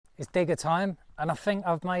It's digger time, and I think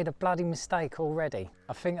I've made a bloody mistake already.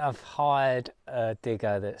 I think I've hired a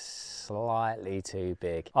digger that's slightly too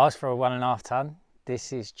big. I asked for a 1.5 ton.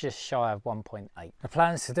 This is just shy of 1.8. The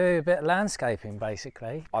plan is to do a bit of landscaping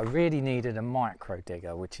basically. I really needed a micro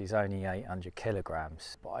digger, which is only 800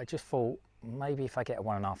 kilograms, but I just thought maybe if I get a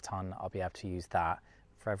 1.5 ton, I'll be able to use that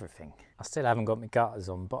for everything. I still haven't got my gutters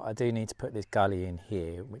on, but I do need to put this gully in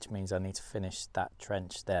here, which means I need to finish that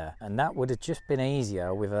trench there. And that would have just been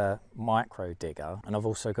easier with a micro digger. And I've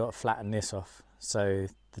also got to flatten this off. So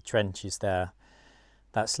the trench is there,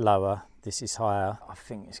 that's lower, this is higher. I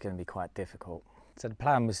think it's going to be quite difficult. So the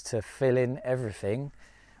plan was to fill in everything,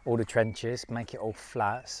 all the trenches, make it all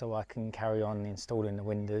flat so I can carry on installing the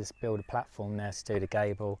windows, build a platform there to do the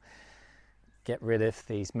gable, get rid of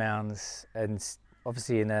these mounds. And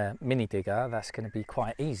obviously in a mini digger, that's going to be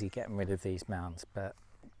quite easy getting rid of these mounds, but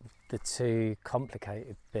the two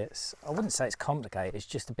complicated bits, I wouldn't say it's complicated, it's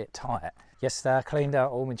just a bit tight. Yesterday I cleaned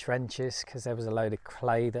out all my trenches because there was a load of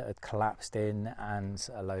clay that had collapsed in and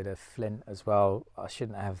a load of flint as well. I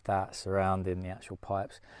shouldn't have that surrounding the actual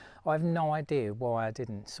pipes. I have no idea why I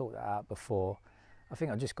didn't sort that out before. I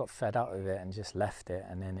think I just got fed up with it and just left it,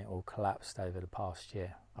 and then it all collapsed over the past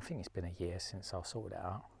year. I think it's been a year since I sorted it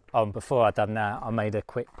out. Oh, and before I'd done that, I made a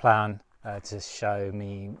quick plan to show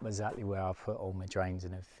me exactly where I put all my drains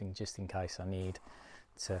and everything, just in case I need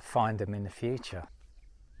to find them in the future.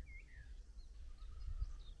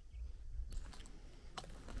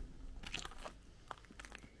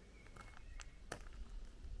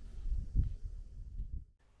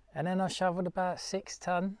 And then I shoveled about 6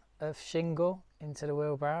 ton of shingle into the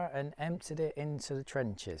wheelbarrow and emptied it into the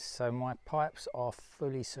trenches. So my pipes are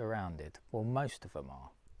fully surrounded. Well, most of them are.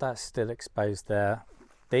 That's still exposed there.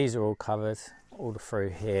 These are all covered all through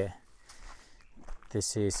here.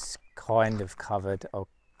 This is kind of covered. I'll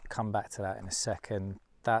come back to that in a second.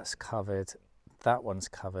 That's covered. That one's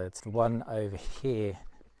covered. The one over here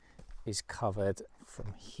is covered.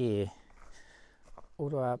 From here all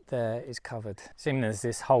the way up there is covered. Seeing as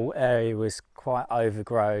this whole area was quite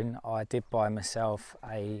overgrown, I did buy myself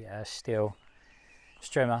a steel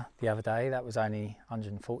strimmer the other day. That was only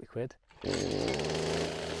 140 quid.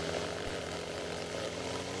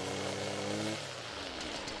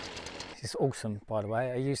 It's awesome, by the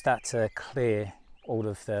way. I use that to clear all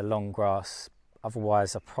of the long grass.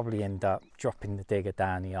 Otherwise, I'll probably end up dropping the digger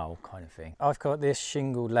down the hole kind of thing. I've got this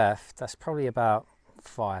shingle left. That's probably about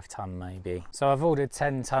 5 ton maybe. So I've ordered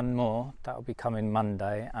 10 ton more. That'll be coming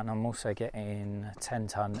Monday. And I'm also getting 10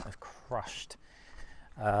 ton of crushed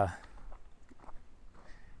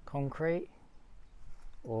concrete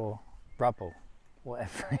or rubble,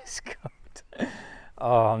 whatever it's called.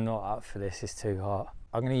 Oh, I'm not up for this. It's too hot.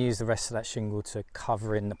 I'm going to use the rest of that shingle to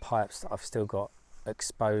cover in the pipes that I've still got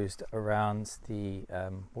exposed around the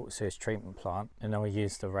water sewage treatment plant, and I'll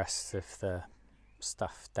use the rest of the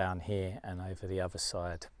stuff down here and over the other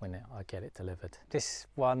side when I get it delivered. This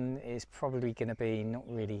one is probably going to be not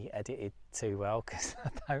really edited too well because I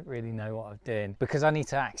don't really know what I'm doing, because I need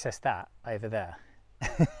to access that over there.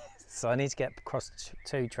 So I need to get across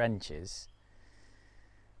 2 trenches,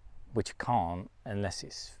 which I can't unless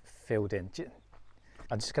it's filled in.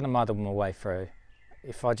 I'm just going to muddle my way through.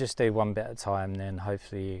 If I just do one bit at a time, then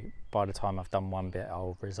hopefully by the time I've done one bit,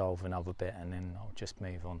 I'll resolve another bit and then I'll just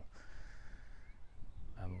move on.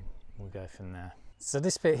 We'll go from there. So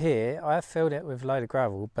this bit here, I have filled it with a load of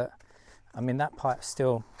gravel, but I mean that pipe's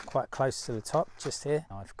still quite close to the top, just here.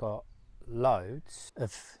 I've got loads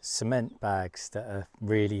of cement bags that are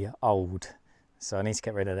really old, so I need to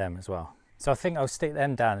get rid of them as well. So I think I'll stick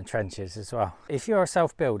them down in trenches as well. If you're a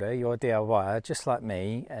self-builder, you're a DIYer, just like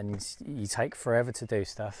me, and you take forever to do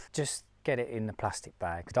stuff, just get it in the plastic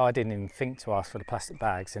bag. I didn't even think to ask for the plastic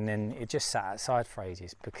bags, and then it just sat outside for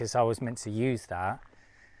ages because I was meant to use that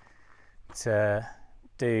to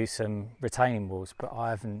do some retaining walls, but I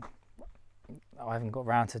haven't got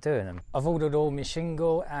around to doing them. I've ordered all my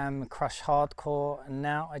shingle and crushed hardcore, and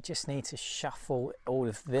now I just need to shuffle all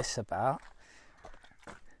of this about.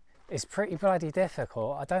 It's pretty bloody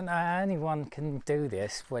difficult. I don't know how anyone can do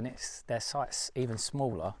this when their site's even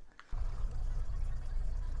smaller.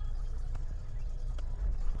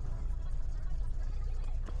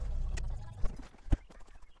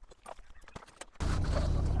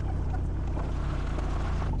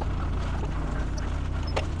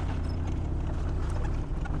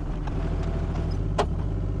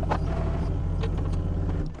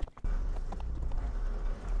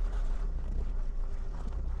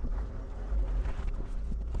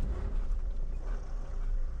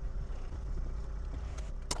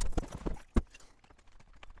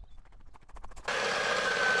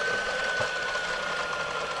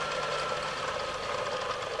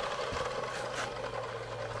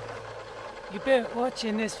 You've been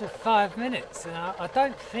watching this for 5 minutes and I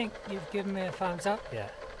don't think you've given me a thumbs up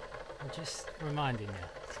yet. I'm just reminding you.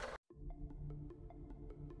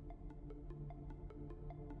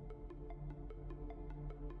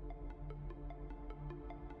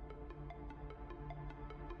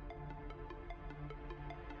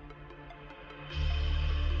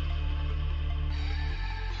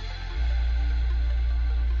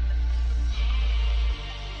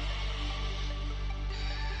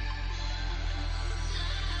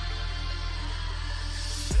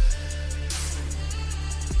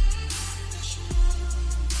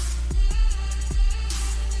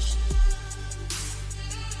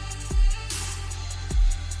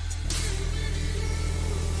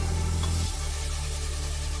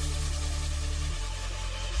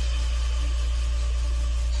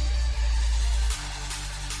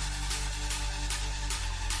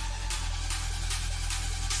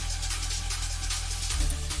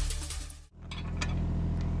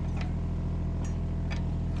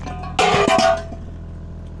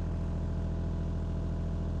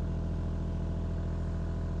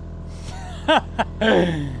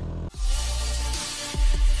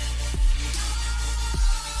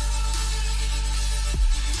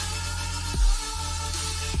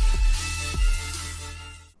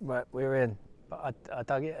 Right, we're in, but I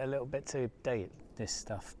dug it a little bit too deep, this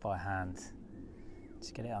stuff by hand.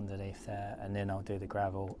 Just get it underneath there, and then I'll do the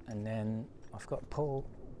gravel, and then I've got to pull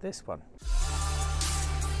this one.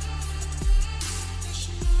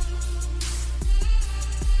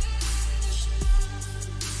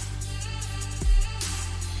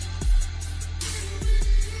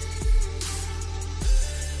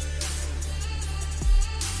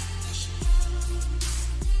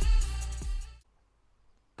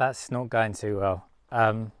 That's not going too well.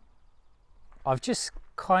 I've just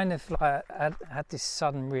kind of like had this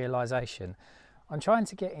sudden realization. I'm trying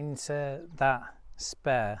to get into that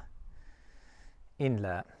spare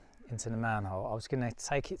inlet into the manhole. I was going to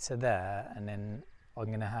take it to there, and then I'm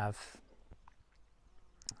going to have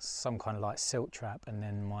some kind of like silt trap, and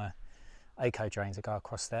then my eco drain to go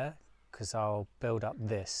across there, because I'll build up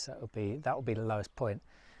this. That will be the lowest point.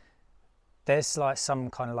 There's like some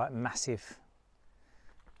kind of like massive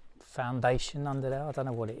foundation under there. I don't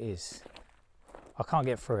know what it is. I can't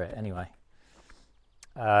get through it anyway.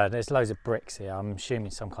 There's loads of bricks here. I'm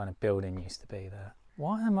assuming some kind of building used to be there.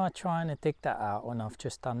 Why am I trying to dig that out when I've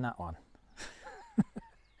just done that one?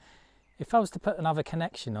 If I was to put another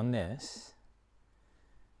connection on this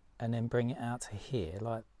and then bring it out to here,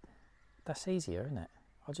 like, that's easier, isn't it?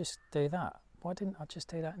 I'll just do that. Why didn't I just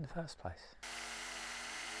do that in the first place?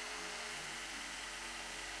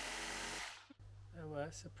 It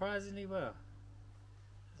works surprisingly well.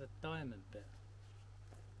 There's a diamond bit.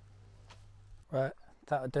 Right,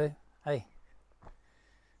 that'll do. Hey,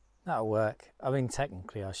 that'll work. I mean,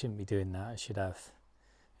 technically I shouldn't be doing that. I should have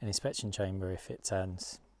an inspection chamber if it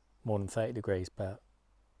turns more than 30 degrees, but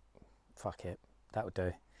fuck it, that'll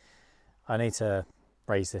do. I need to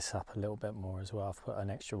raise this up a little bit more as well. I've put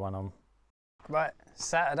an extra one on. Right,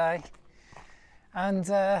 Saturday, and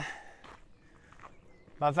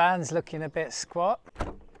my van's looking a bit squat.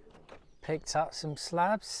 Picked up some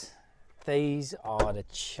slabs. These are the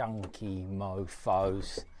chunky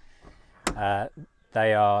mofos.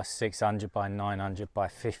 They are 600 by 900 by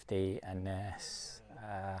 50, and they're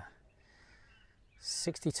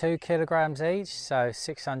 62 kilograms each, so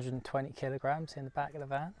 620 kilograms in the back of the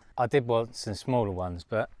van. I did want some smaller ones,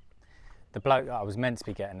 but the bloke that I was meant to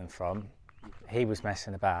be getting them from, he was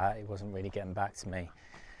messing about. He wasn't really getting back to me.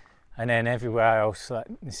 And then everywhere else, like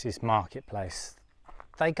this is Marketplace,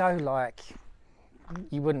 they go like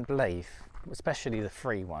you wouldn't believe, especially the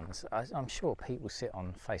free ones. I'm sure people sit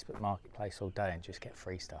on Facebook Marketplace all day and just get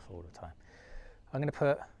free stuff all the time. I'm going to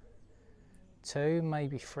put 2,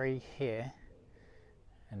 maybe 3 here,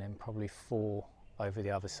 and then probably 4 over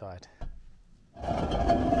the other side.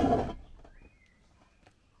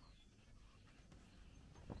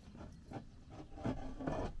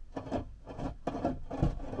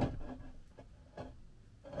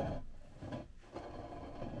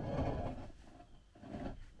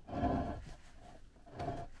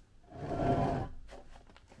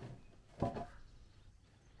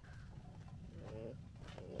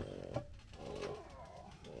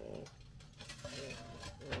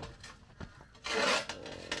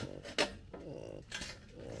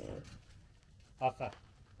 Arthur,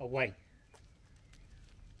 away.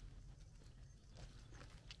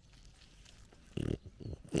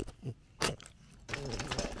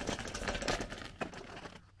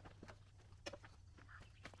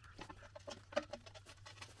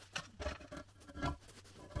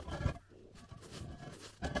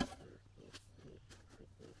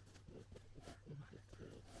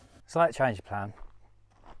 Slight change of plan.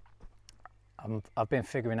 I've been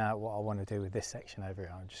figuring out what I want to do with this section over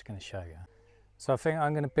here. I'm just going to show you. So I think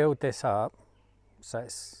I'm going to build this up so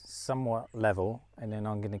it's somewhat level, and then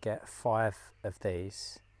I'm going to get 5 of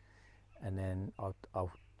these, and then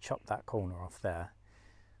I'll chop that corner off there,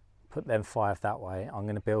 put them 5 that way. I'm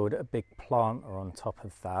going to build a big planter on top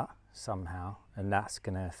of that somehow, and that's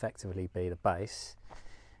going to effectively be the base.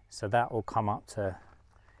 So that will come up to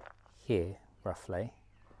here roughly,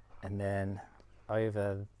 and then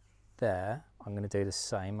over there I'm going to do the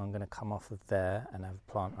same. I'm going to come off of there and have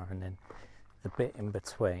a planter, and then the bit in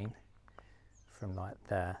between from like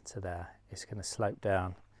there to there is going to slope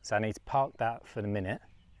down. So I need to park that for the minute.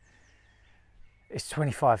 It's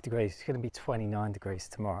 25 degrees, it's going to be 29 degrees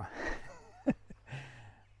tomorrow.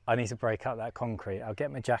 I need to break up that concrete. I'll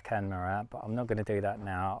get my jackhammer out, but I'm not going to do that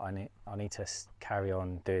now. I need to carry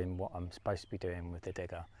on doing what I'm supposed to be doing with the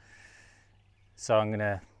digger. So I'm going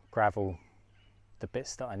to gravel the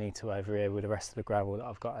bits that I need to over here with the rest of the gravel that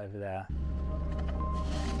I've got over there.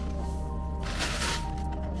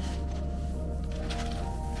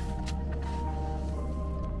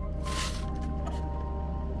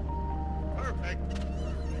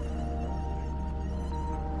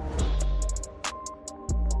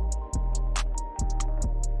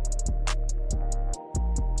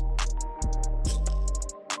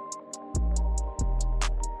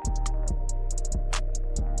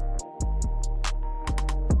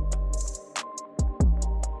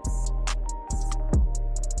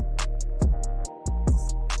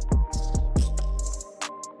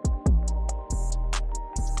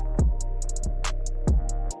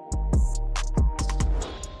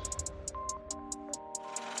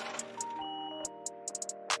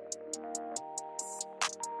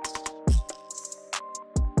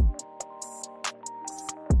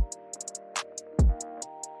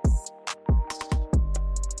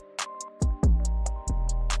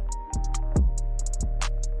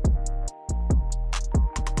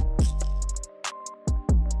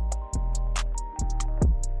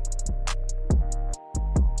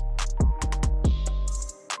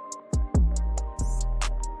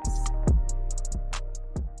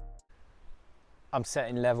 I'm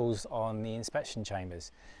setting levels on the inspection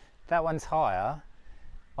chambers. That one's higher.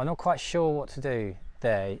 I'm not quite sure what to do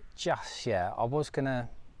there just yet. I was gonna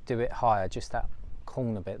do it higher, just that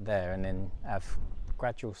corner bit there, and then have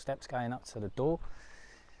gradual steps going up to the door.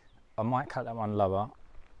 I might cut that one lower.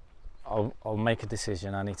 I'll make a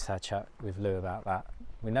decision. I need to have a chat with Lou about that.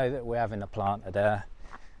 We know that we're having a planter there.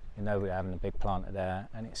 We know we're having a big planter there,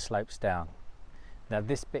 and it slopes down. Now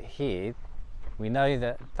this bit here, we know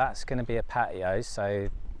that that's going to be a patio, so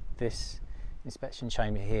this inspection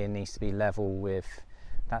chamber here needs to be level with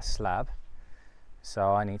that slab.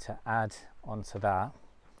 So I need to add onto that.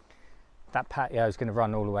 That patio is going to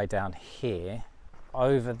run all the way down here.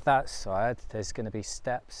 Over that side, there's going to be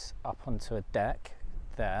steps up onto a deck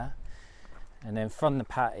there. And then from the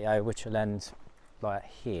patio, which will end like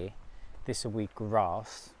here, this will be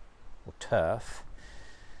grass or turf.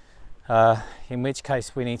 In which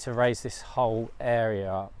case we need to raise this whole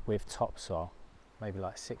area with topsoil, maybe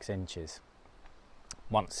like 6 inches,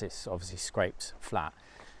 once it's obviously scraped flat.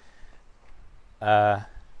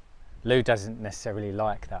 Lou doesn't necessarily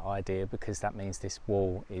like that idea because that means this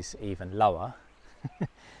wall is even lower.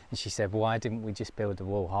 And she said, why didn't we just build the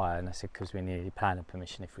wall higher? And I said, because we needed planning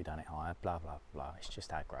permission if we done it higher, blah, blah, blah. It's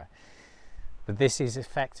just aggro. But this is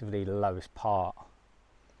effectively the lowest part.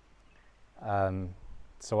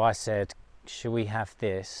 So I said, should we have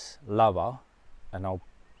this lower, and I'll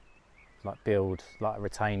like build like a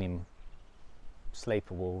retaining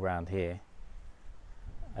sleeper wall around here,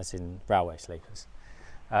 as in railway sleepers.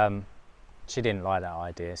 She didn't like that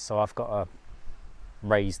idea, so I've got to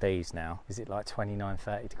raise these now. Is it like 29,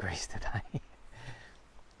 30 degrees today?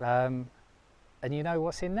 And you know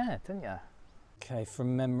what's in there, don't you? Okay,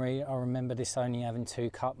 from memory, I remember this only having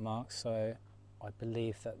 2 cut marks, so I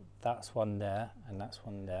believe that that's one there and that's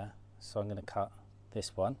one there. So I'm going to cut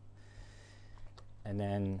this one, and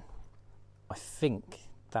then I think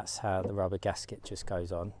that's how the rubber gasket just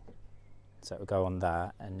goes on. So it will go on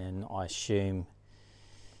that, and then I assume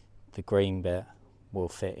the green bit will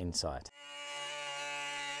fit inside.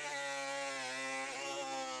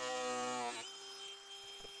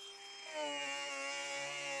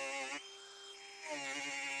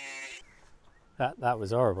 That was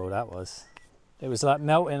horrible, that was. It was like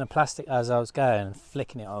melting the plastic as I was going and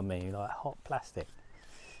flicking it on me like hot plastic.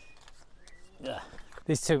 Ugh.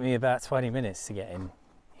 This took me about 20 minutes to get in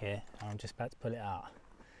here. I'm just about to pull it out.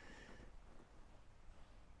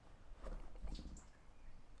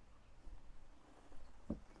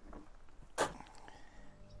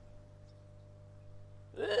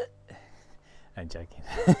 joking.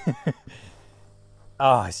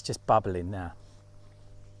 Oh, it's just bubbling now.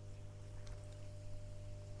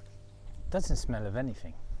 Doesn't smell of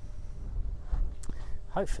anything.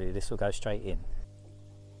 Hopefully this will go straight in.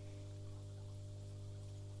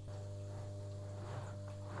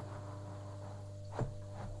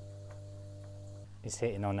 It's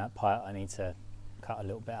hitting on that pipe. I need to cut a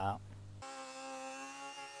little bit out.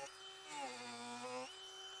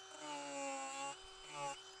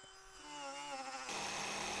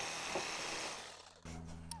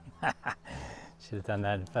 Should have done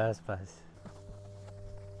that in the first place.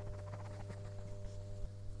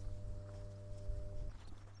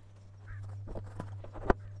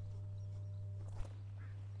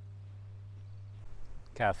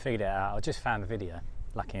 Okay, I figured it out. I just found a video,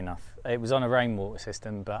 lucky enough. It was on a rainwater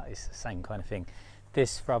system, but it's the same kind of thing.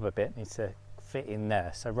 This rubber bit needs to fit in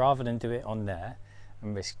there. So rather than do it on there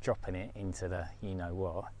and risk dropping it into the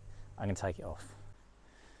you-know-what, I'm going to take it off.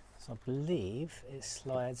 So I believe it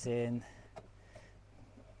slides in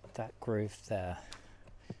that groove there.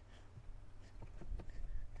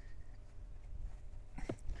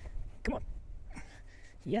 Come on.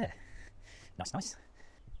 Yeah. Nice, nice.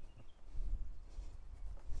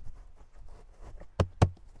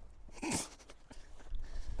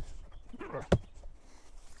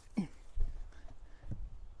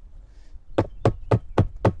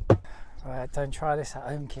 Right, don't try this at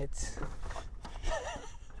home, kids.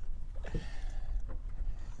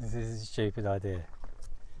 This is a stupid idea.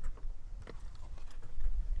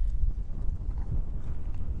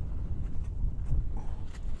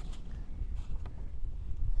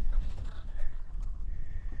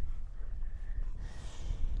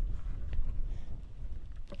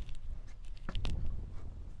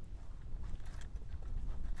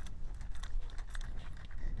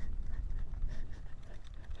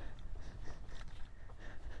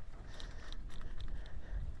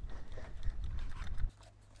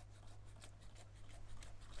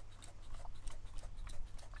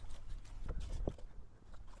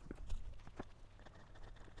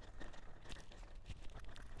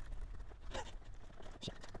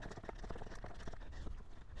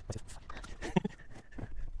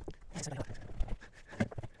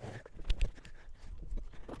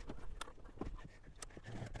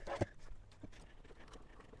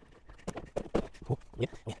 Oh, yeah,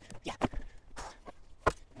 yeah, yeah.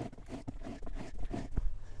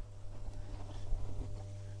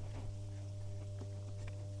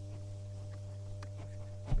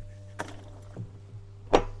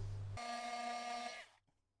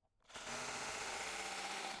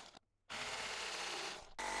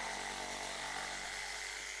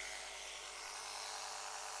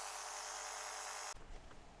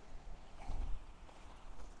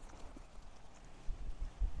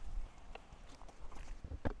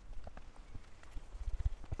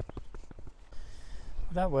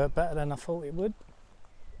 That worked better than I thought it would.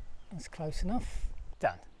 That's close enough.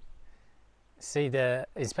 Done. See the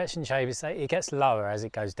inspection chamber, it gets lower as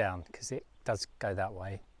it goes down because it does go that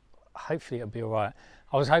way. Hopefully it'll be all right.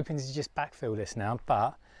 I was hoping to just backfill this now,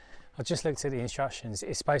 but I just looked at the instructions.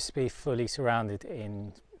 It's supposed to be fully surrounded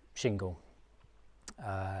in shingle.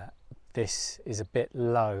 This is a bit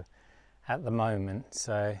low at the moment,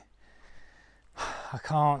 so I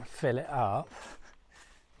can't fill it up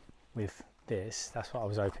with this. That's what I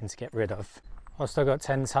was hoping to get rid of. I've still got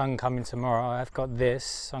 10 ton coming tomorrow. I've got this,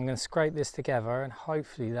 so I'm going to scrape this together and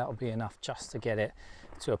hopefully that'll be enough just to get it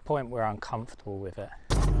to a point where I'm comfortable with it.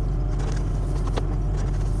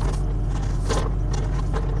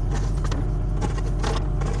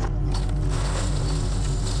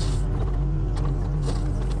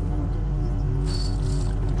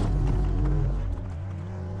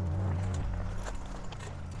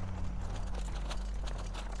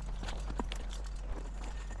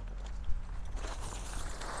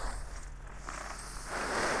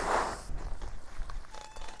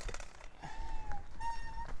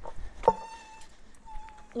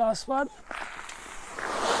 Last one.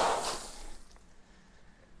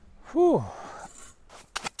 Whew.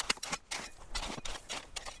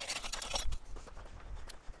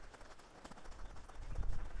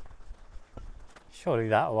 Surely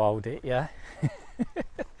that'll hold it, yeah?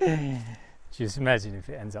 Just imagine if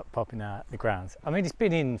it ends up popping out the ground. I mean, it's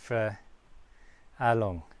been in for how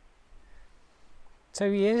long? 2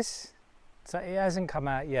 years? So it hasn't come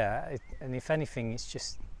out yet, and if anything, it's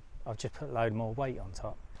just I've just put a load more weight on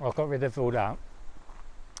top. Well, I've got rid of all that,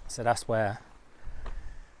 so that's where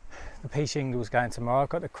the pea shingle's going tomorrow. I've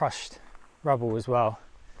got the crushed rubble as well,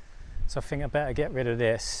 so I think I better get rid of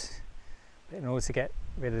this. But in order to get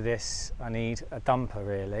rid of this, I need a dumper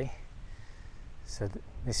really. So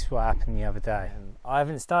This is what happened the other day. I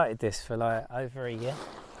haven't started this for like over a year.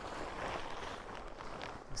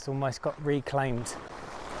 It's almost got reclaimed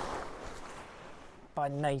by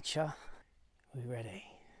nature. We ready?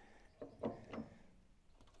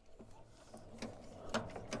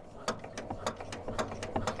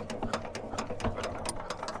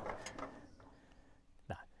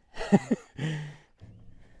 No.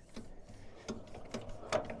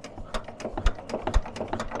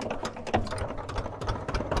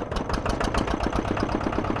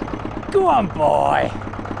 Go on, boy!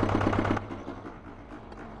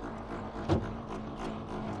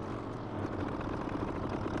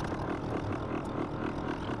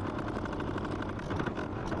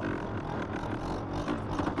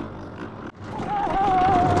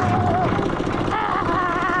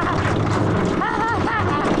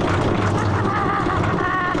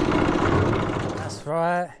 That's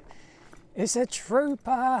right, it's a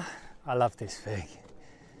trooper! I love this thing.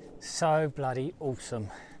 So bloody awesome.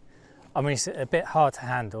 I mean, it's a bit hard to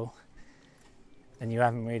handle and you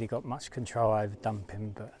haven't really got much control over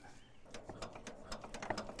dumping, but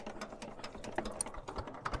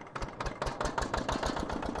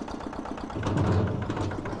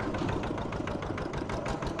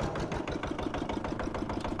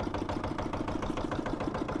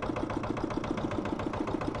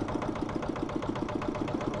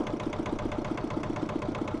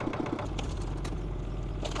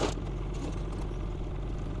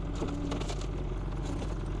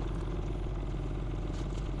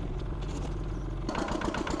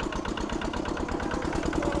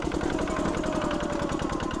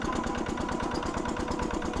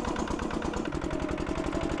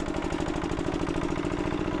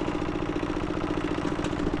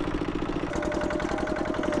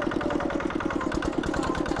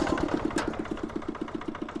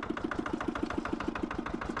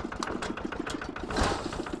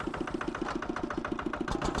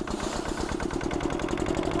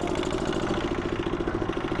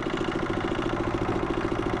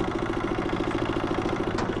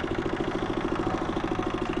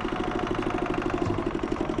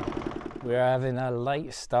we're having a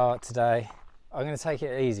late start today. I'm going to take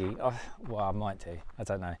it easy. Well, I might do. I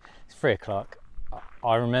don't know. It's 3 o'clock.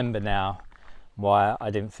 I remember now why I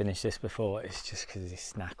didn't finish this before. It's just because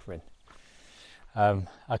it's knackering.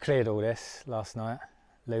 I cleared all this last night.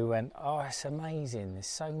 Lou went, "Oh, it's amazing. There's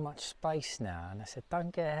so much space now." And I said,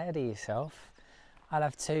 "Don't get ahead of yourself. I'll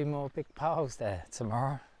have 2 more big piles there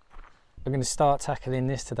tomorrow." I'm going to start tackling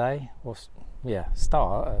this today. Or, yeah,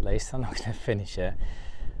 start at least. I'm not going to finish it.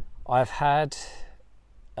 I've had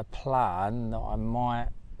a plan that I might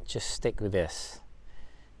just stick with this.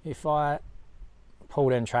 If I pull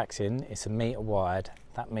them tracks in, it's 1 metre wide.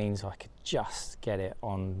 That means I could just get it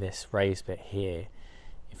on this raised bit here.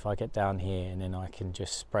 If I get down here and then I can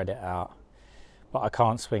just spread it out. But I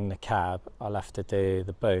can't swing the cab, I'll have to do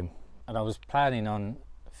the boom. And I was planning on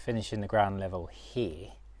finishing the ground level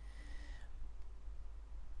here.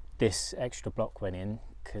 This extra block went in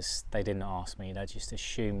because they didn't ask me, they just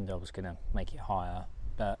assumed I was going to make it higher.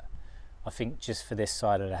 But I think just for this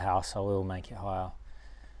side of the house I will make it higher,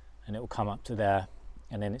 and it will come up to there,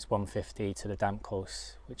 and then it's 150 to the damp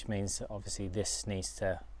course, which means that obviously this needs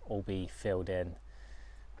to all be filled in,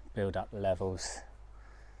 build up the levels.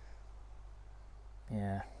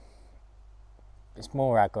 Yeah, it's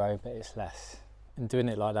more aggro but it's less, and doing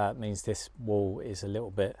it like that means this wall is a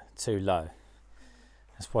little bit too low.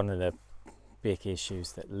 That's one of the big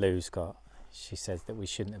issues that Lou's got. She says that we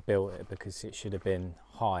shouldn't have built it because it should have been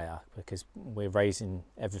higher, because we're raising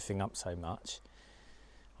everything up so much.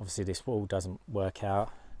 Obviously this wall doesn't work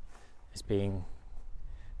out as being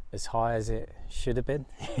as high as it should have been,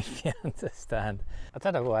 if you understand. I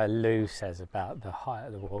don't know what Lou says about the height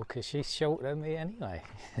of the wall, because she's shorter than me anyway.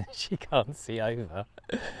 She can't see over.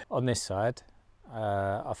 On this side,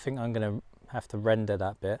 I think I'm going to have to render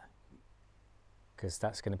that bit, because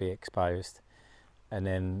that's going to be exposed. And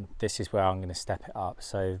then this is where I'm going to step it up.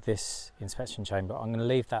 So this inspection chamber, I'm going to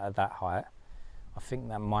leave that at that height. I think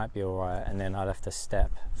that might be all right. And then I'll have to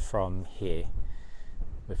step from here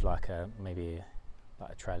with like maybe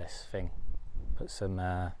like a trellis thing. Put some,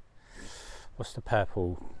 what's the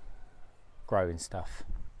purple growing stuff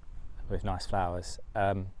with nice flowers.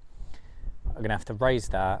 I'm going to have to raise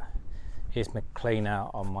that. Here's my clean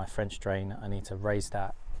out on my French drain. I need to raise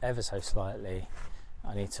that ever so slightly.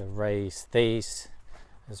 I need to raise these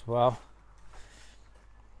as well.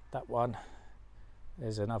 That one,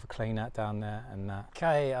 there's another clean out down there, and that.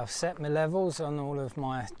 Okay, I've set my levels on all of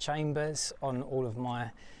my chambers, on all of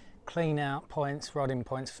my clean out points, rodding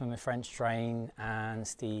points from the French drain and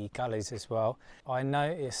the gullies as well. I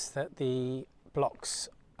noticed that the blocks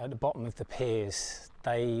at the bottom of the piers,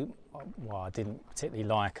 well, I didn't particularly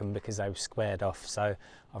like them because they were squared off, so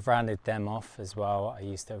I've rounded them off as well. I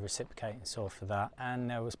used a reciprocating saw for that, and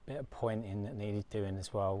there was a bit of pointing that needed doing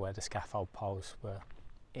as well where the scaffold poles were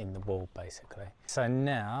in the wall basically. So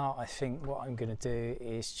now I think what I'm going to do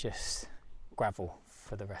is just gravel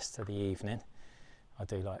for the rest of the evening. I'll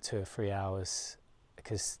do like 2 or 3 hours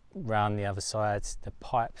because round the other side the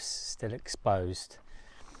pipe's still exposed.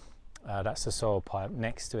 That's the soil pipe.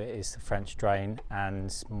 Next to it is the French drain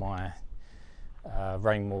and my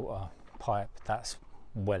rainwater pipe. That's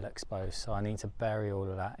well exposed, so I need to bury all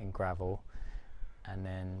of that in gravel, and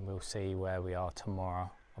then we'll see where we are tomorrow.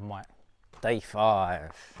 I might. Day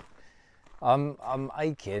 5. I'm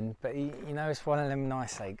aching, but you know, it's one of them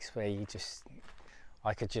nice aches where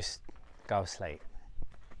I could just go to sleep.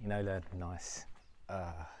 You know, the nice.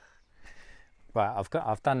 Right,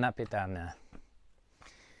 I've done that bit down there.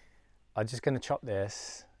 I'm just going to chop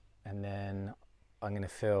this, and then I'm going to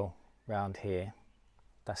fill round here.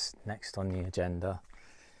 That's next on the agenda,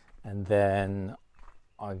 and then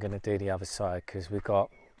I'm going to do the other side because we've got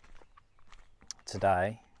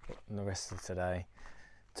today and the rest of today,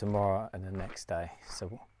 tomorrow and the next day.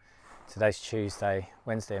 So today's Tuesday,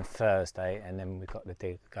 Wednesday and Thursday, and then we've got the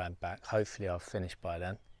dig going back. Hopefully I'll finish by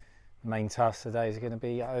then. The main task today is going to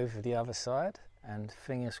be over the other side, and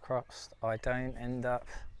fingers crossed I don't end up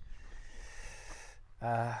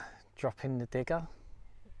dropping the digger,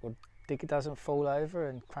 or the digger doesn't fall over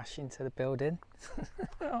and crash into the building.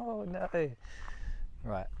 Oh no.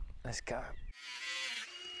 Right, let's go.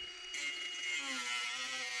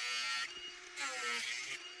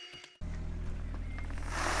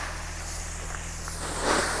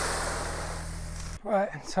 Right,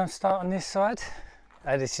 so I'm starting this side.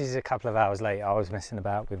 This is a couple of hours later. I was messing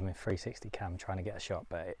about with my 360 cam trying to get a shot,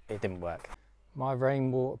 but it didn't work. My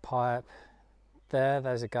rainwater pipe,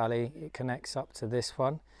 there's a gully. It connects up to this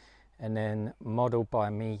one, and then modelled by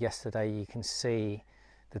me yesterday, you can see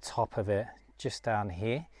the top of it just down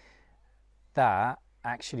here. That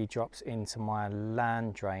actually drops into my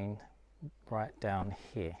land drain right down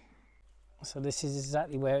here. So this is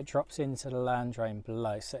exactly where it drops into the land drain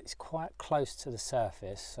below, so it's quite close to the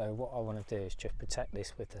surface. So what I want to do is just protect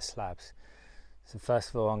this with the slabs. So first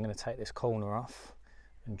of all, I'm going to take this corner off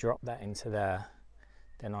and drop that into there.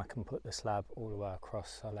 Then I can put the slab all the way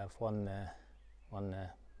across. I'll have one there,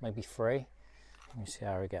 maybe 3. Let me see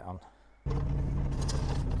how we get on.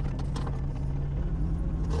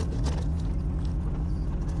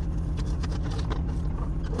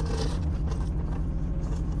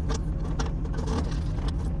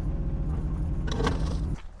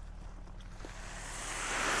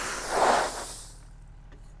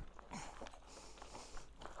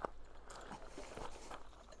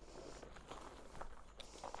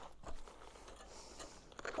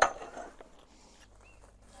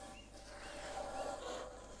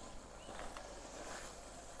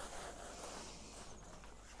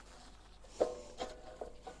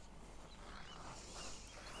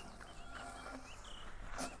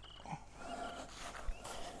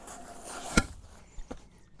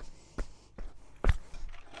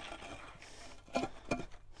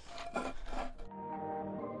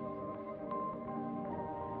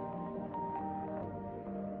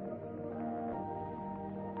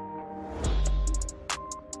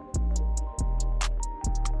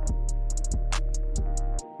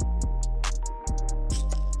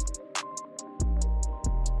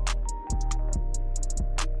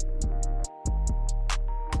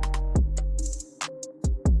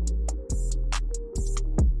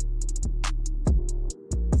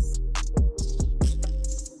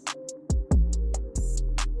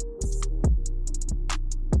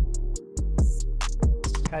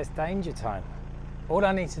 Okay, it's danger time. All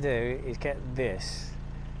I need to do is get this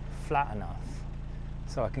flat enough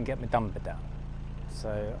so I can get my dumper down.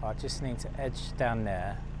 So I just need to edge down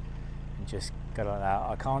there and just go like that.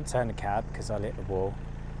 I can't turn the cab because I lit the wall.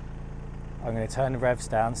 I'm going to turn the revs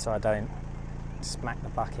down so I don't smack the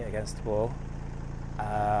bucket against the wall.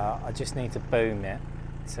 I just need to boom it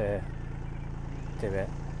to do it.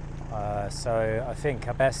 So I think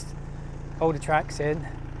I best hold the tracks in,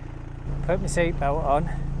 put my seatbelt on,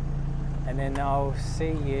 and then I'll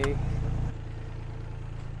see you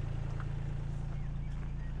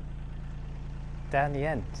down the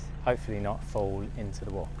end. Hopefully not fall into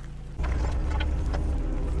the wall.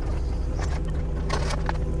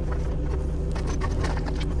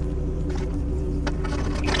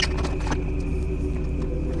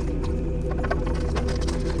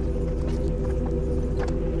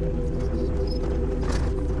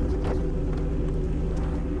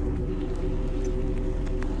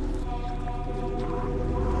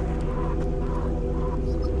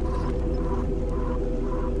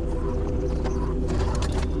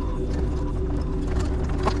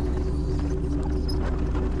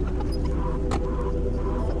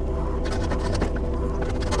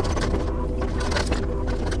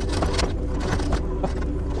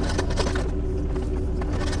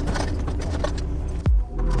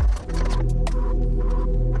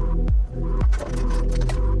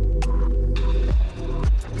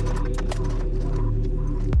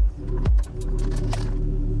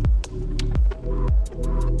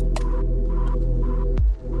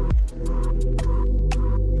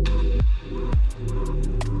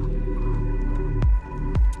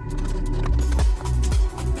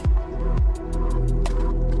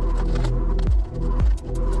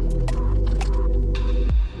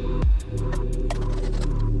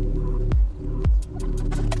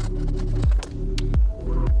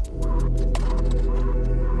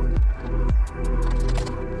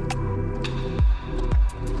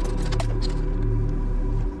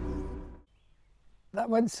 that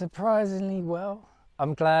went surprisingly well.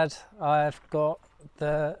 I'm glad I've got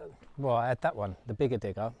well, I had that one, the bigger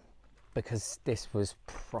digger, because this was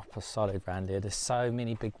proper solid around here. There's so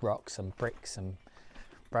many big rocks and bricks and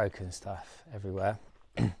broken stuff everywhere.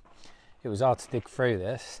 It was hard to dig through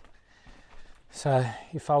this. So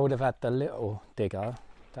if I would have had the little digger,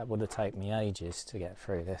 that would have taken me ages to get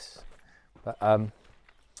through this. But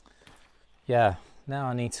yeah, now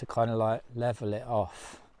I need to kind of like level it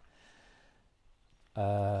off.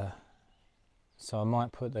 So I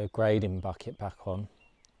might put the grading bucket back on.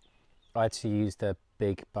 I had to use the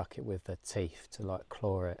big bucket with the teeth to like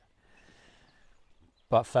claw it.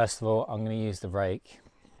 But first of all, I'm going to use the rake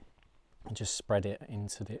and just spread it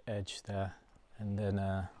into the edge there. And then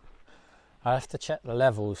I have to check the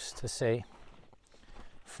levels to see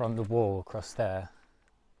from the wall across there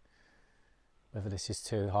whether this is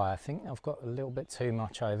too high. I think I've got a little bit too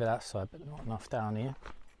much over that side, but not enough down here.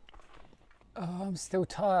 Oh, I'm still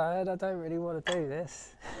tired. I don't really want to do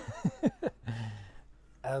this.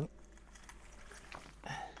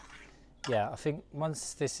 Yeah, I think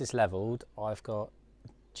once this is leveled, I've got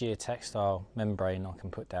geotextile membrane I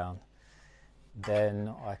can put down.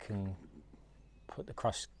 Then I can put the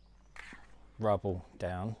crushed rubble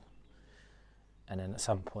down, and then at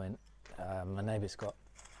some point my neighbour's got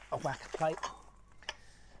a whacker plate,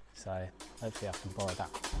 so hopefully I can borrow that.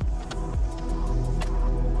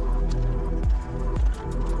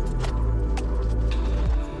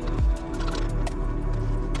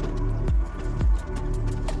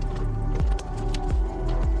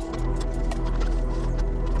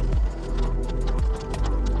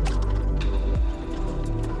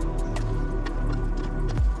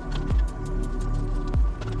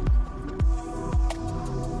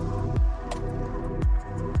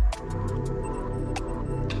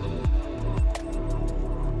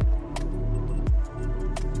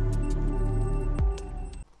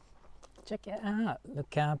 Check it out,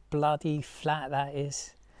 look how bloody flat that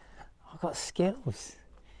is. I've got skills,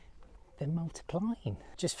 they're multiplying.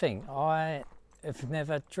 Just think, I have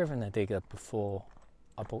never driven a digger before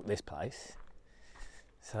I bought this place,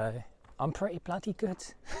 so I'm pretty bloody good.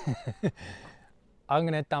 I'm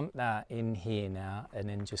gonna dump that in here now and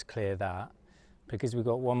then just clear that, because we've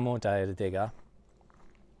got one more day of the digger.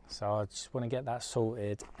 So I just want to get that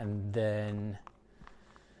sorted, and then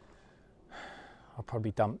I'll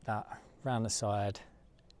probably dump that round the side,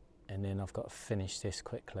 and then I've got to finish this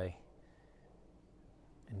quickly,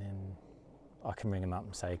 and then I can ring them up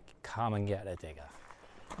and say, come and get the digger.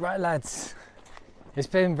 Right lads, it's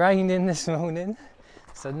been raining this morning,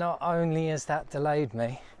 so not only has that delayed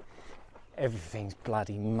me, everything's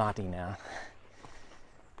bloody muddy now,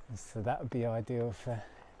 so that would be ideal for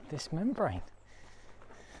this membrane.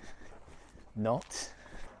 Not.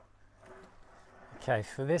 Okay,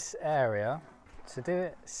 for this area, to do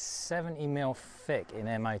it 70mm thick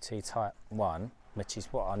in MOT type 1, which is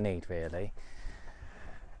what I need really,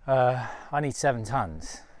 I need 7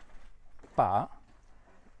 tons, but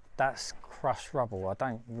that's crushed rubble. I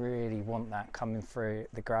don't really want that coming through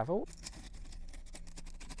the gravel.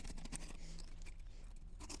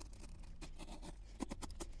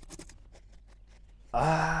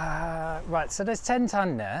 Right, so there's 10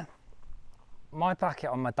 ton there. My bucket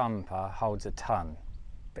on my dumper holds a ton,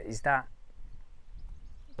 but is that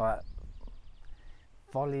like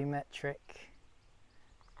volumetric?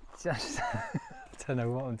 Just I don't know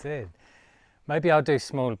what I'm doing. Maybe I'll do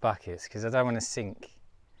smaller buckets because I don't want to sink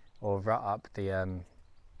or rut up the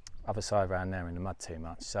other side around there in the mud too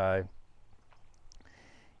much. So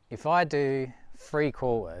if I do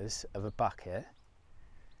 3/4 of a bucket,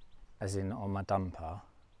 as in on my dumper,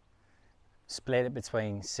 split it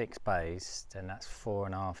between 6 bays, then that's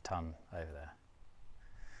 4.5 ton over there.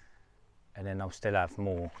 And then I'll still have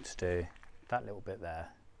more to do that little bit there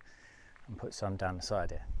and put some down the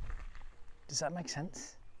side here. Does that make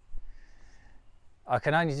sense? I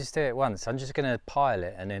can only just do it once. I'm just going to pile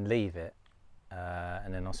it and then leave it,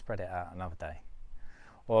 and then I'll spread it out another day.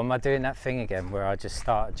 Or am I doing that thing again where I just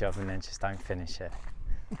start a job and then just don't finish it?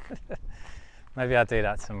 Maybe I'll do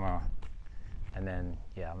that tomorrow. And then,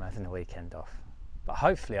 yeah, I'm having the weekend off. But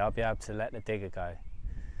hopefully I'll be able to let the digger go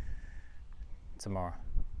tomorrow.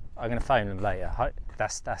 I'm going to phone them later.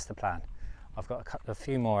 That's the plan. I've got a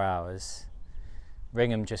few more hours.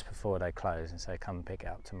 Ring them just before they close and say, come and pick it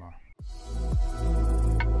up tomorrow.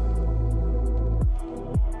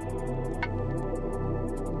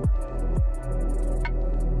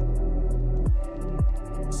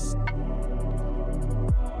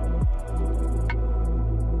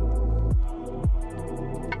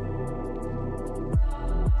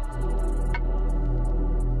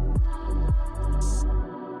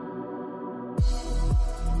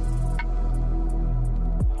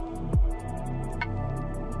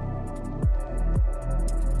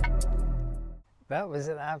 That was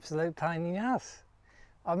an absolute pain in the ass.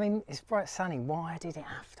 I mean, it's bright sunny. Why did it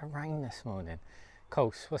have to rain this morning? Of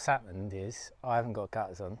course, what's happened is I haven't got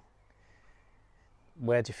gutters on.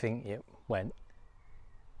 Where do you think it went?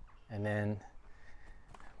 And then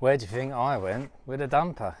where do you think I went with a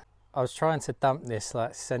dumper? I was trying to dump this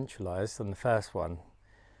like centralised on the first one,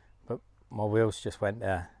 but my wheels just went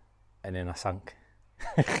there and then I sunk.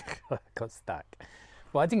 I got stuck.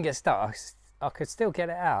 Well, I didn't get stuck. I could still get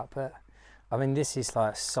it out, but I mean, this is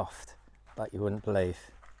like soft, like you wouldn't believe.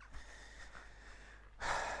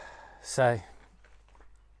 So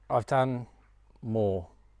I've done more.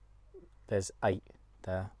 There's 8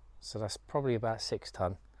 there, so that's probably about 6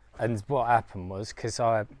 tonne. And what happened was, because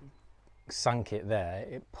I sunk it there,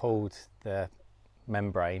 it pulled the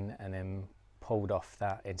membrane and then pulled off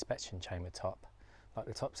that inspection chamber top, like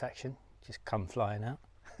the top section just come flying out.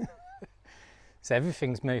 So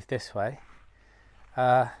everything's moved this way.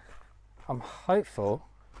 I'm hopeful.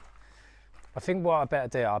 I think what I better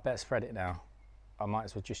do, I better spread it now. I might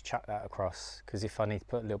as well just chuck that across, because if I need to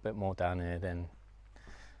put a little bit more down here, then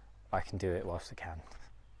I can do it whilst I can.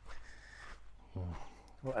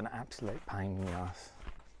 What an absolute pain in the ass.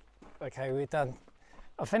 Okay, we're done.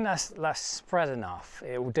 I think that's spread enough.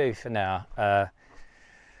 It will do for now,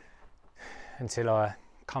 until I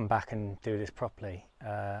come back and do this properly.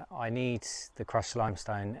 I need the crushed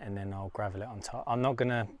limestone and then I'll gravel it on top. I'm not going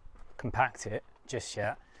to compact it just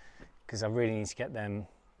yet because I really need to get them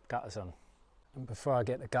gutters on. And before I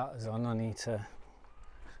get the gutters on, I need to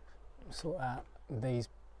sort out these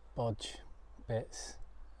bodge bits.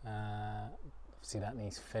 Obviously that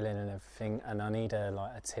needs filling and everything, and I need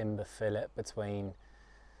like a timber fillet between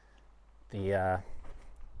the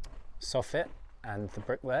soffit and the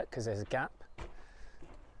brickwork because there's a gap.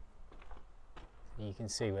 You can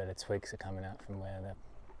see where the twigs are coming out from where the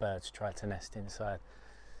birds tried to nest inside.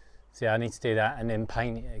 So yeah, I need to do that and then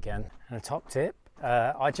paint it again. And a top tip,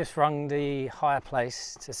 I just rung the hire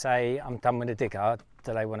place to say I'm done with the digger.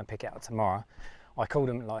 Do they want to pick it up tomorrow? I called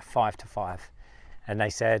them at like 5 to 5 and they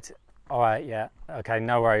said, all right, yeah, okay,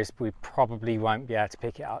 no worries. We probably won't be able to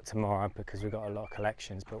pick it up tomorrow because we've got a lot of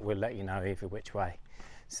collections, but we'll let you know either which way.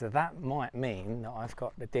 So that might mean that I've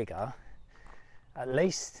got the digger at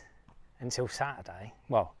least until Saturday.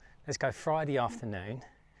 Well, let's go Friday afternoon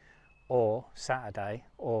or Saturday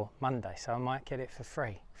or Monday. So I might get it for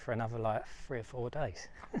free for another like 3 or 4 days.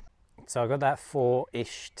 So I've got that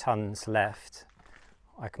 4-ish tons left.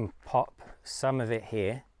 I can pop some of it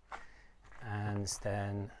here and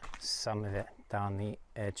then some of it down the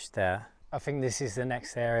edge there. I think this is the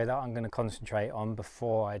next area that I'm going to concentrate on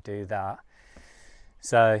before I do that.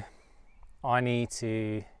 So I need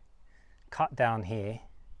to cut down here,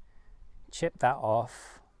 chip that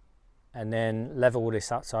off, and then level all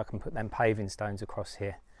this up so I can put them paving stones across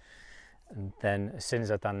here. And then as soon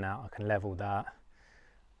as I've done that, I can level that.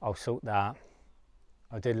 I'll sort that.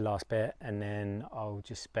 I'll do the last bit, and then I'll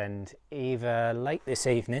just spend either late this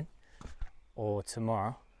evening or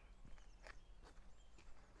tomorrow.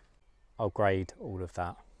 I'll grade all of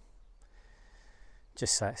that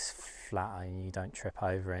just so it's flat and you don't trip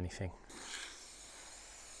over anything.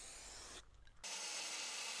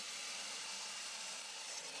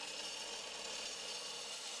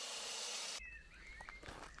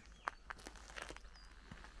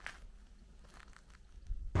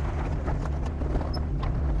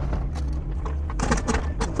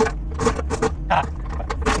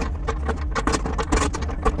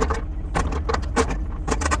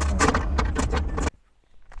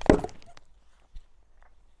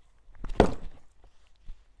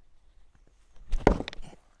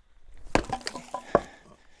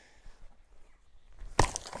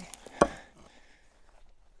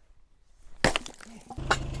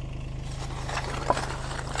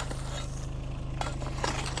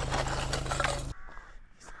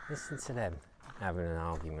 Listen to them having an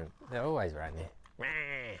argument. They're always around here.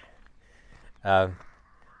 Right,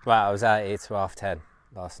 I was out here till 10:30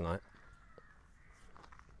 last night.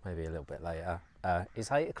 Maybe a little bit later.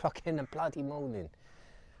 It's 8 o'clock in the bloody morning.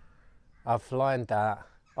 I've lined that.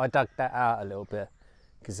 I dug that out a little bit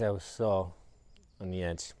because there was soil on the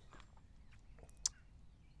edge.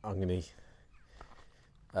 I'm gonna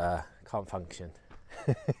can't function.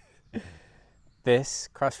 This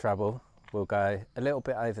crushed rubble will go a little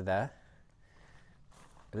bit over there,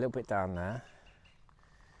 a little bit down there,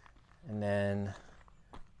 and then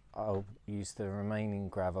I'll use the remaining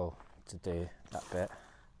gravel to do that bit.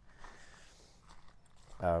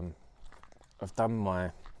 I've done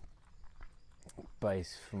my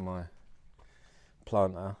base for my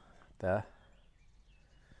planter there,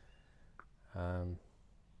 and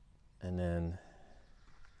then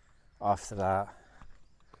after that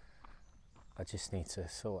I just need to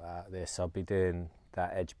sort out this. I'll be doing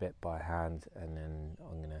that edge bit by hand, and then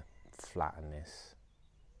I'm going to flatten this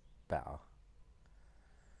better.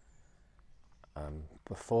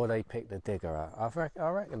 Before they pick the digger up, I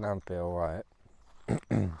reckon I'll be alright.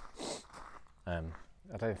 I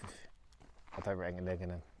don't reckon they're going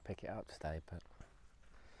to pick it up today, but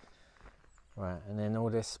right, and then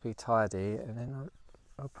all this will be tidy, and then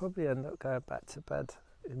I'll probably end up going back to bed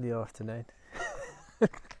in the afternoon.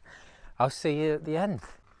 I'll see you at the end.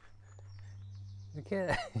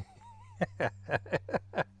 Okay.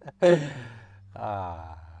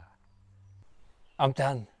 I'm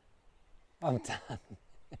done.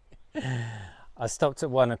 I stopped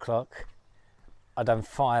at 1 o'clock. I done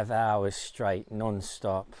 5 hours straight,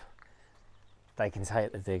 non-stop. They can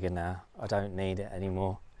take the digger now. I don't need it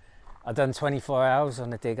anymore. I've done 24 hours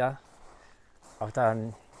on the digger. I've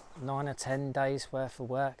done 9 or 10 days worth of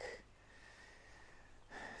work.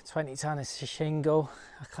 20 tonne of shingle.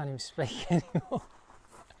 I can't even speak anymore.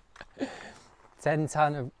 10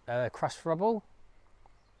 tonne of crushed rubble.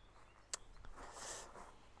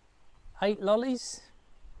 8 lollies.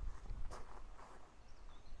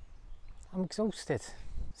 I'm exhausted.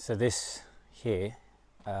 So this here,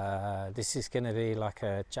 this is going to be like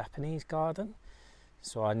a Japanese garden.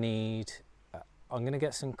 So I need, I'm going to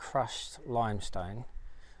get some crushed limestone.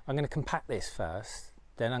 I'm going to compact this first,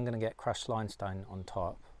 then I'm going to get crushed limestone on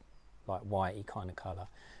top, like whitey kind of colour,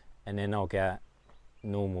 and then I'll get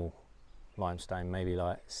normal limestone, maybe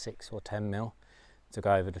like 6 or 10 mil to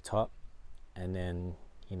go over the top, and then,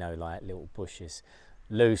 you know, like little bushes.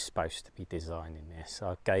 Lou's supposed to be designing this.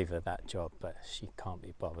 I gave her that job, but she can't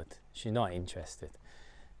be bothered. She's not interested.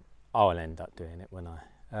 I'll end up doing it when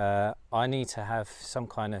I need to have some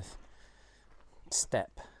kind of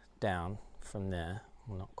step down from there.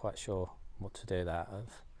 I'm not quite sure what to do that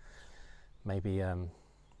of. Maybe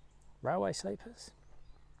railway sleepers.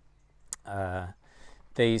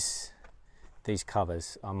 These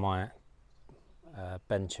covers, I might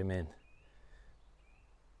bench them in.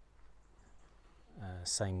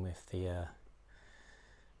 Same with the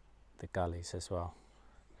gullies as well.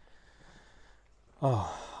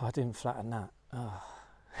 Oh, I didn't flatten that. Oh.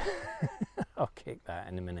 I'll kick that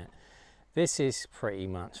in a minute. This is pretty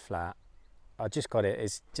much flat. I just got it.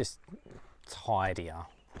 It's just tidier,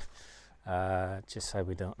 just so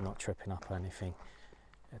we're not tripping up or anything.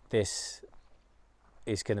 This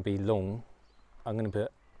is going to be long. I'm going to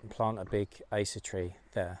plant a big acer tree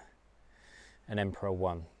there, an Emperor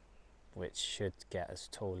 1, which should get as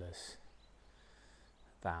tall as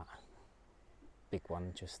that big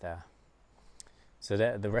one just there. So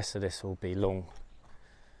the rest of this will be long.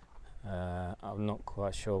 I'm not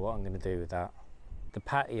quite sure what I'm going to do with that. The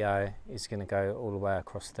patio is going to go all the way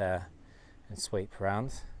across there and sweep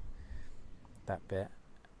around that bit.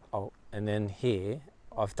 Oh, and then here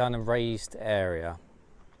I've done a raised area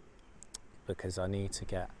because I need to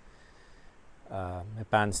get my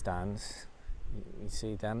bandstands. You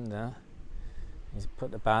see them there? You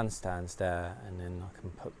put the bandstands there, and then I can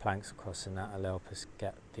put planks across, and that'll help us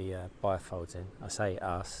get the bifolds in. I say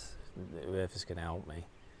us, whoever's going to help me.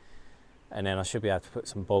 And then I should be able to put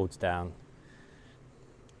some boards down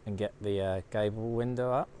and get the gable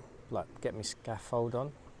window up, like get my scaffold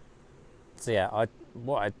on. So yeah,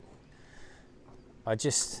 I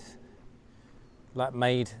just like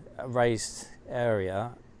made a raised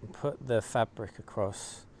area and put the fabric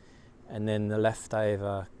across, and then the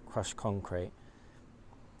leftover crushed concrete.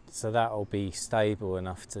 So that'll be stable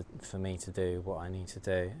enough for me to do what I need to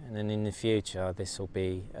do. And then in the future, this will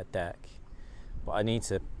be a deck, but I need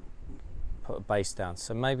to put a base down.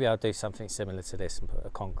 So maybe I'll do something similar to this and put a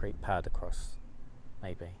concrete pad across.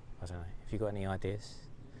 Maybe, I don't know. If you've got any ideas.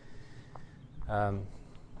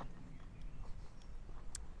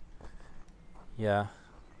 Yeah,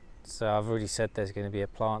 so I've already said there's going to be a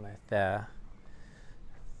planter there.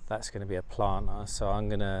 That's going to be a planter, so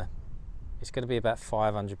it's going to be about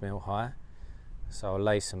 500 mil high. So I'll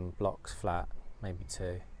lay some blocks flat, maybe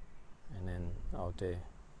 2, and then I'll do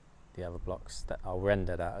the other blocks. That I'll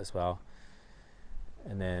render that as well.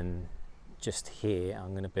 And then just here,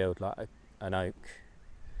 I'm going to build like an oak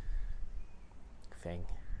thing,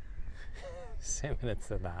 similar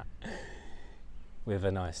to that, with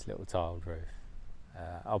a nice little tiled roof.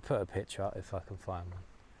 I'll put a picture up if I can find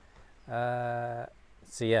one.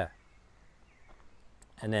 So yeah,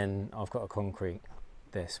 and then I've got to concrete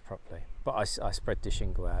this properly, but I spread the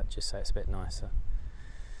shingle out just so it's a bit nicer.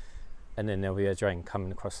 And then there'll be a drain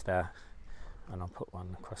coming across there, and I'll put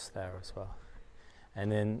one across there as well. And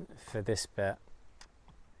then for this bit,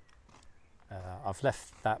 I've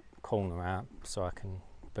left that corner out so I can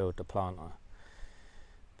build the planter.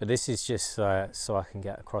 But this is just so I can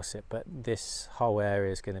get across it, but this whole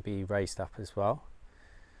area is going to be raised up as well.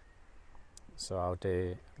 So I'll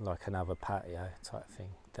do like another patio type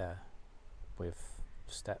thing there with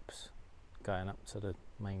steps going up to the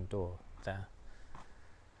main door there.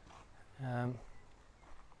 And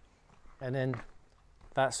then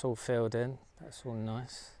that's all filled in, that's all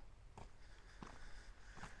nice.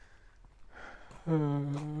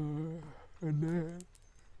 And then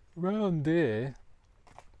around here,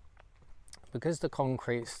 because the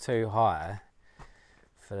concrete's too high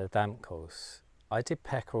for the damp course, I did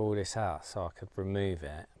pecker all this out so I could remove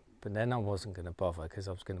it, but then I wasn't going to bother because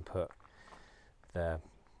I was going to put the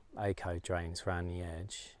eco drains around the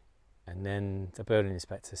edge, and then the building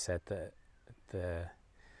inspector said that the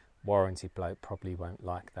warranty bloke probably won't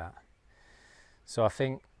like that. So I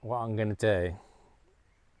think what I'm going to do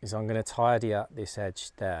is I'm going to tidy up this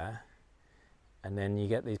edge there, and then you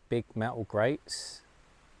get these big metal grates,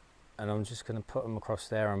 and I'm just going to put them across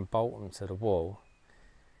there and bolt them to the wall.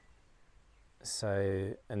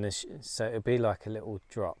 So so it'll be like a little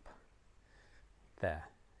drop there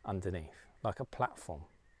underneath, like a platform.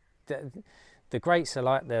 The grates are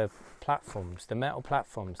like the platforms, the metal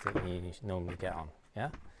platforms that you normally get on. Yeah,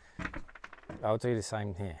 I'll do the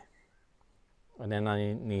same here, and then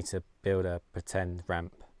I need to build a pretend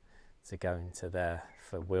ramp to go into there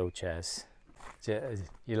for wheelchairs.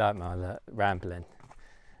 You like my rambling?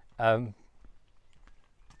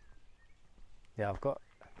 Yeah, I've got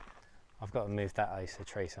to move that Acer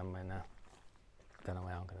tree somewhere now. Don't know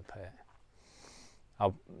where I'm going to put it.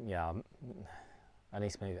 I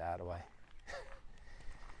need to move it out of the way.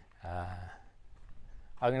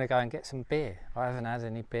 I'm going to go and get some beer. I haven't had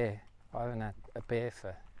any beer. I haven't had a beer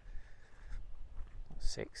for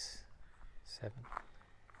 6, 7,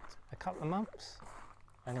 a couple of months.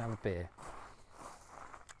 I'm going to have a beer.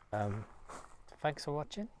 Thanks for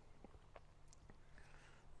watching.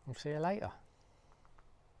 I'll see you later.